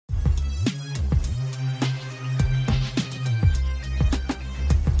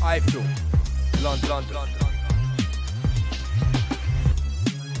iFILM, London.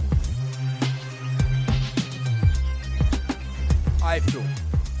 iFILM,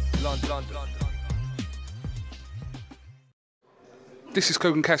 London. This is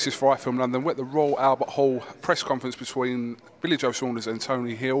Kugan Cassius for iFILM London. We're at the Royal Albert Hall press conference between Billy Joe Saunders and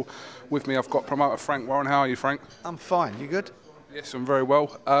Tony Hill. With me I've got promoter Frank Warren. How are you, Frank? I'm fine. You good? Yes, I'm very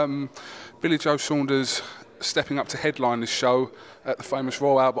well. Billy Joe Saunders stepping up to headline this show at the famous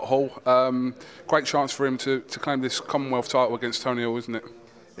Royal Albert Hall. Great chance for him to claim this Commonwealth title against Tony Hill, isn't it?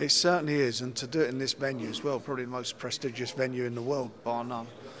 It certainly is, and to do it in this venue as well, probably the most prestigious venue in the world, bar none.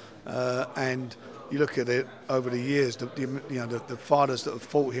 And you look at it over the years, the fighters that have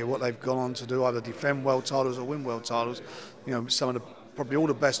fought here, what they've gone on to do, either defend world titles or win world titles. You know, some of the probably all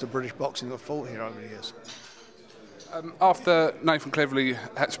the best of British boxing have fought here over the years. After Nathan Cleverly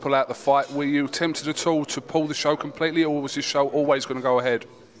had to pull out the fight, were you tempted at all to pull the show completely, or was this show always going to go ahead?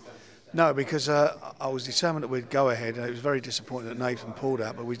 No, because I was determined that we'd go ahead, and it was very disappointing that Nathan pulled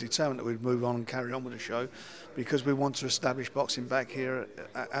out, but we were determined that we'd move on and carry on with the show because we want to establish boxing back here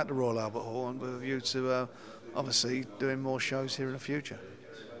at the Royal Albert Hall, and with a view to obviously doing more shows here in the future.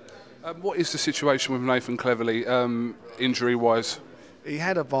 What is the situation with Nathan Cleverly, injury-wise? He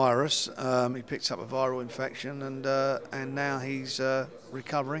had a virus, he picked up a viral infection, and now he's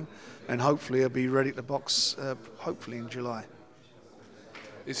recovering, and hopefully he'll be ready to box hopefully in July.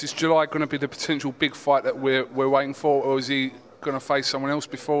 Is this July going to be the potential big fight that we're waiting for, or is he going to face someone else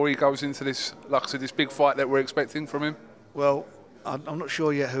before he goes into this, like I said, this big fight that we're expecting from him? Well, I'm not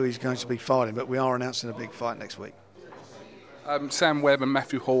sure yet who he's going to be fighting, but we are announcing a big fight next week. Sam Webb and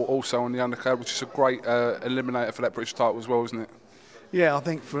Matthew Hall also on the undercard, which is a great eliminator for that British title as well, isn't it? Yeah, I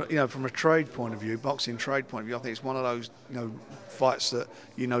think from a trade point of view, boxing trade point of view, I think it's one of those fights that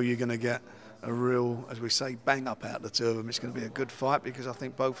you're going to get a real, as we say, bang up out of the two of them. It's going to be a good fight because I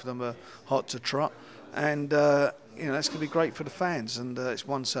think both of them are hot to trot, and it's going to be great for the fans, and it's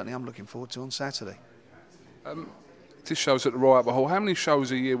one certainly I'm looking forward to on Saturday. This show's at the Royal Albert Hall. How many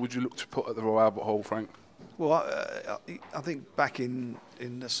shows a year would you look to put at the Royal Albert Hall, Frank? Well, I think back in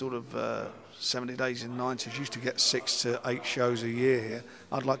the sort of 70 days in the 90s, used to get 6 to 8 shows a year here.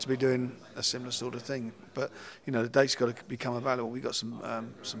 I'd like to be doing a similar sort of thing, but the date's got to become available. We've got some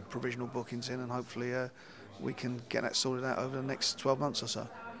provisional bookings in, and hopefully we can get that sorted out over the next 12 months or so.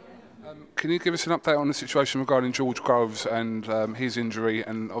 Can you give us an update on the situation regarding George Groves and his injury,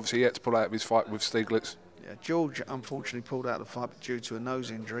 and obviously he had to pull out of his fight with Stieglitz? Yeah, George unfortunately pulled out of the fight due to a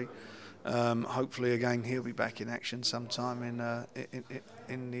nose injury. Hopefully again he'll be back in action sometime in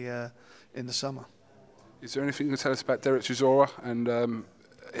the summer. Is there anything you can tell us about Derek Chisora and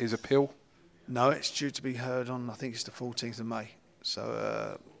his appeal? No, it's due to be heard on, I think it's the 14th of May.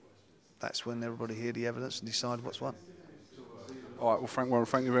 So that's when everybody hear the evidence and decide what's what. All right, well, Frank Warren,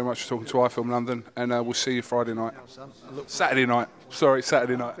 thank you very much for talking to iFILM London, and we'll see you Friday night. Saturday night. Sorry,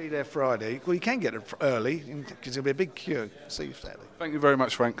 Saturday night. I'll be there Friday. Well, you can get it early because there'll be a big queue. See you Saturday. Thank you very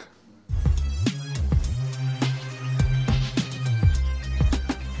much, Frank.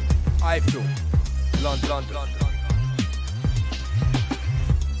 iFILM, London.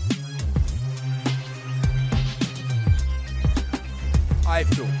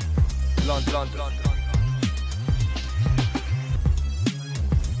 iFILM, London.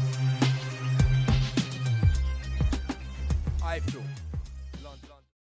 iFILM.